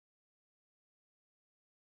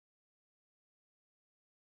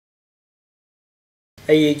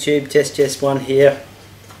Hey YouTube, Test 1 here.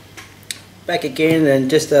 Back again, and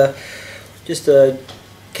just a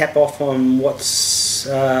cap off on what's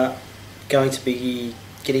going to be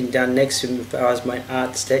getting done next as far as my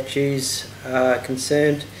art statues are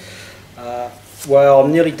concerned. Well,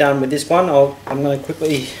 I'm nearly done with this one. I'm going to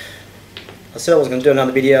quickly, I said I was going to do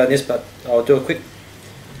another video on this, but I'll do a quick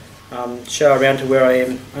show around to where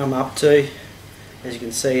I'm up to. As you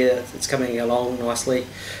can see, it's coming along nicely.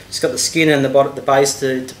 It's got the skin and the base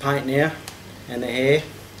to paint now, and the hair,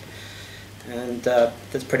 and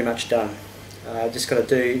that's pretty much done. Just got to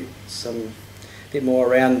do some bit more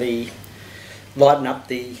around lighten up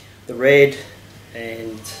the red,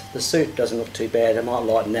 and the suit doesn't look too bad. I might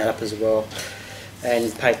lighten that up as well,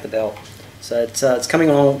 and paint the belt. So it's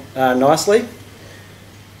coming along nicely.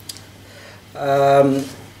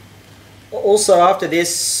 Also, after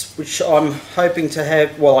this, which I'm hoping to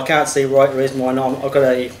have, well, I can't see the reason why not. I've got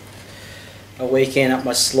a weekend up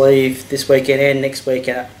my sleeve this weekend and next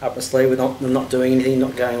weekend up my sleeve. I'm not doing anything,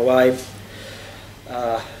 not going away.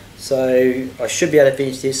 So I should be able to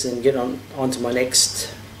finish this and get on to my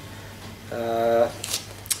next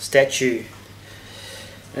statue.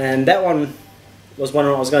 And that one was one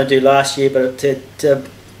I was going to do last year, but it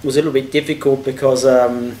was a little bit difficult because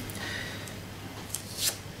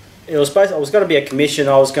I was going to be a commission.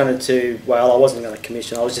 I wasn't going to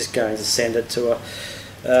commission. I was just going to send it to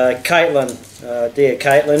Caitlin, dear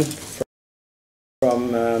Caitlin,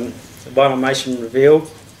 from Vinylmation Revealed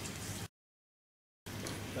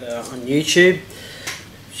on YouTube.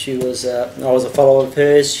 She was, I was a follower of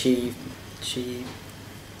hers. She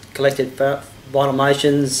collected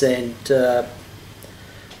Vinylmations, and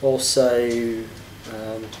also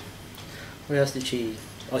what else did she?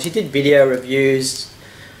 Oh, she did video reviews.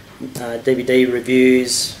 DVD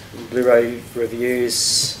reviews, Blu-ray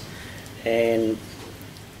reviews, and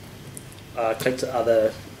collected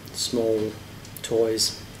other small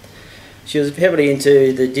toys. She was heavily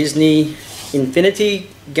into the Disney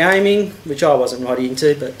Infinity gaming, which I wasn't right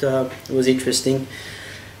into, but it was interesting.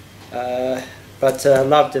 But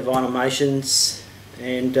loved the Vinylmations,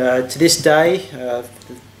 and to this day,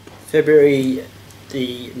 February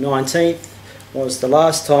the 19th was the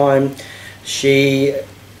last time she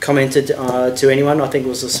commented to anyone. I think it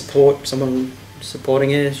was someone supporting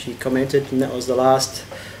her. She commented, and that was the last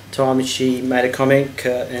time she made a comment,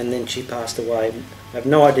 and then she passed away. I have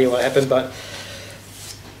no idea what happened, but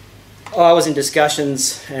I was in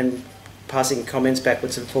discussions and passing comments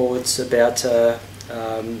backwards and forwards about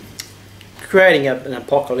creating an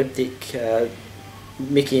apocalyptic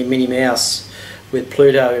Mickey and Minnie Mouse with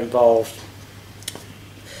Pluto involved.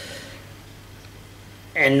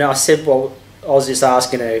 And I said, well, I was just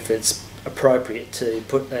asking her if it's appropriate to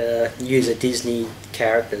use a Disney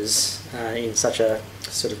characters in such a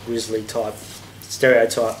sort of grisly type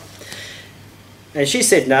stereotype, and she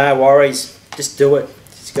said no worries, just do it.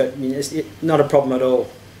 It's not a problem at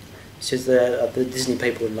all. She says the Disney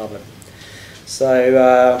people would love it.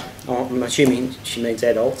 So I'm assuming she means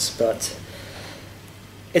adults, but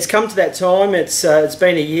it's come to that time. It's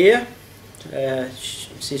been a year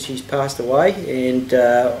since she's passed away, and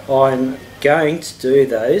I'm going to do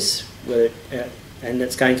those, and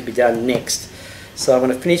it's going to be done next. So I'm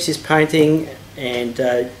going to finish this painting, and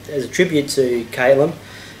as a tribute to Caitlin,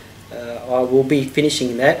 I will be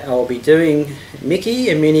finishing that. I'll be doing Mickey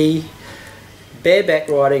and Minnie bareback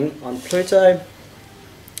riding on Pluto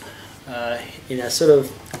in a sort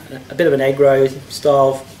of a bit of an aggro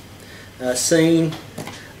style scene.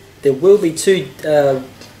 There will be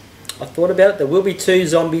I thought about it, there will be two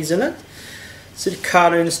zombies in it, sort of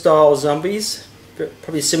cartoon style zombies,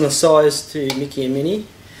 probably similar size to Mickey and Minnie.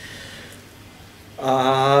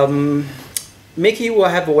 Mickey will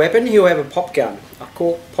have a weapon. He'll have a pop gun, a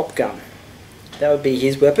cork pop gun. That would be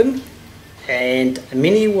his weapon. And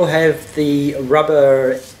Minnie will have the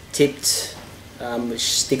rubber tipped, which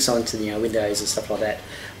sticks onto the windows and stuff like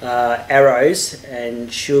that, arrows,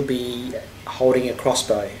 and she'll be holding a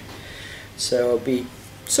crossbow. So it'll be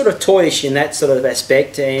sort of toyish in that sort of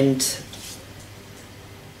aspect, and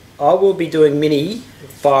I will be doing Minnie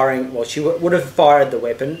firing. Well, she would have fired the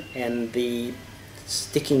weapon, and the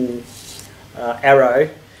sticking arrow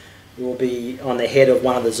will be on the head of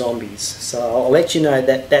one of the zombies. So I'll let you know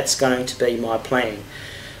that that's going to be my plan.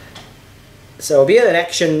 So it'll be an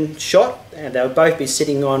action shot, and they'll both be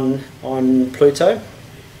sitting on Pluto.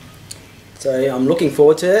 So I'm looking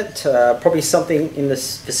forward to it. Probably something in the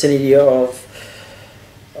vicinity of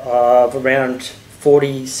around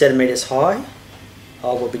 40 centimeters high. I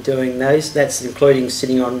will be doing those. That's including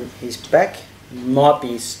sitting on his back. Might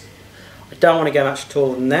be. I don't want to go much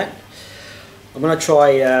taller than that. I'm going to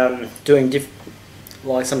try doing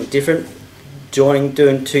like something different, doing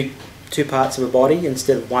two parts of a body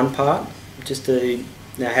instead of one part, just to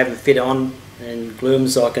have them fit on and glue them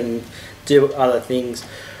so I can do other things.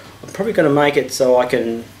 I'm probably going to make it so I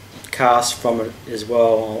can cast from it as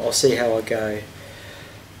well. I'll see how I go.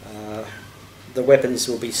 The weapons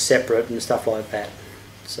will be separate and stuff like that.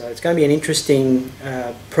 So it's going to be an interesting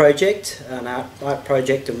project, an art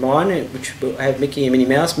project of mine, which will have Mickey and Minnie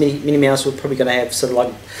Mouse. Minnie Mouse will probably going to have sort of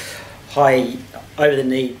like high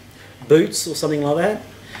over-the-knee boots or something like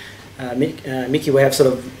that. Mickey will have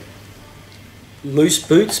sort of loose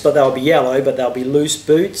boots, but they'll be yellow, but they'll be loose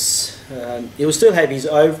boots. He will still have his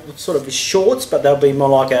sort of his shorts, but they'll be more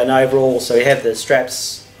like an overall, so he have the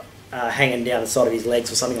straps hanging down the side of his legs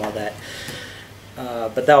or something like that.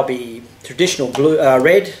 But they'll be traditional blue,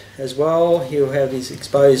 red as well. He'll have his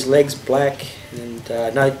exposed legs black and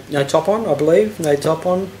no top on, I believe. No top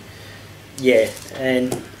on. Yeah,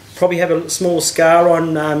 and probably have a small scar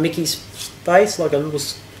on Mickey's face, like a little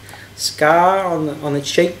scar on the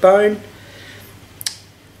cheekbone.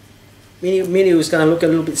 Minnie was going to look a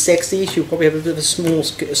little bit sexy. She'll probably have a bit of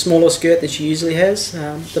a smaller skirt than she usually has.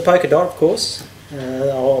 The polka dot, of course.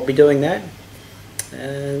 I'll be doing that.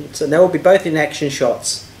 And so they'll be both in action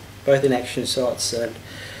shots, and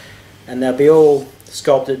they'll be all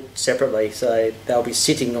sculpted separately. So they'll be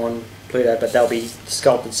sitting on Pluto, but they'll be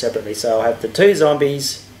sculpted separately. So I'll have the two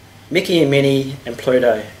zombies, Mickey and Minnie, and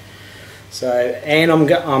Pluto. So, and I'm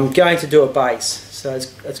going to do a base. So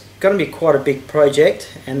it's going to be quite a big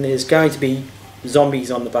project, and there's going to be zombies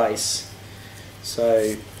on the base.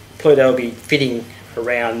 So Pluto will be fitting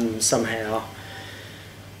around somehow.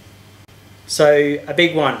 So a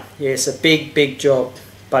big one, yes, a big job,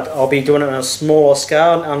 but I'll be doing it on a smaller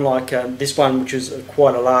scale, unlike this one, which is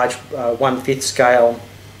quite a large 1/5 scale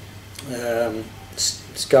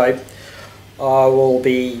scope. I will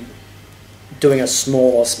be doing a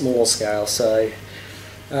smaller scale. So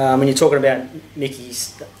when you're talking about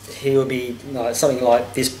Mickey's, he will be something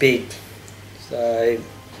like this big. So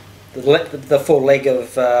the full leg of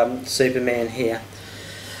Superman here.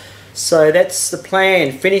 So that's the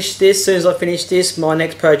plan. Finish this. As soon as I finish this, my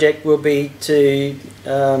next project will be to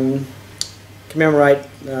commemorate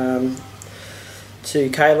to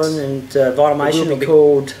Caitlin and Vitalmation.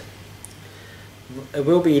 It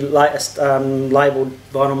will be labelled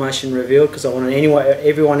Vitalmation Revealed, because I want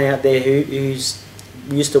everyone out there who's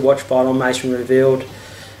used to watch Vitalmation Revealed,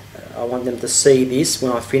 I want them to see this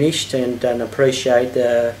when I finished and appreciate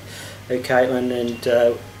Caitlin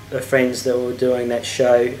and her friends that were doing that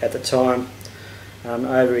show at the time,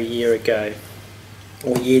 over a year ago,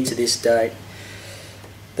 or year to this date.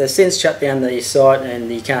 They've since shut down the site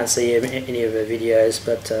and you can't see any of her videos,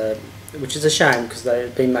 but which is a shame, because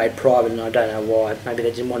they've been made private and I don't know why. Maybe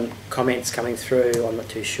they didn't want comments coming through, I'm not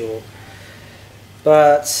too sure.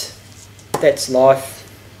 But that's life.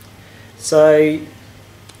 So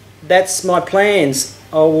that's my plans.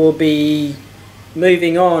 I will be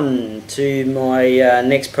moving on to my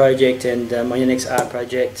next project and my next art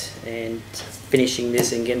project, and finishing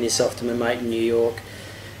this and getting this off to my mate in New York.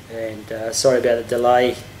 And sorry about the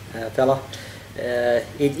delay, fella.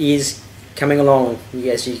 It is coming along,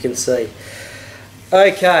 as you can see.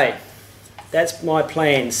 Okay, that's my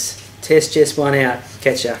plans. Test just one out.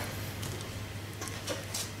 Catch ya.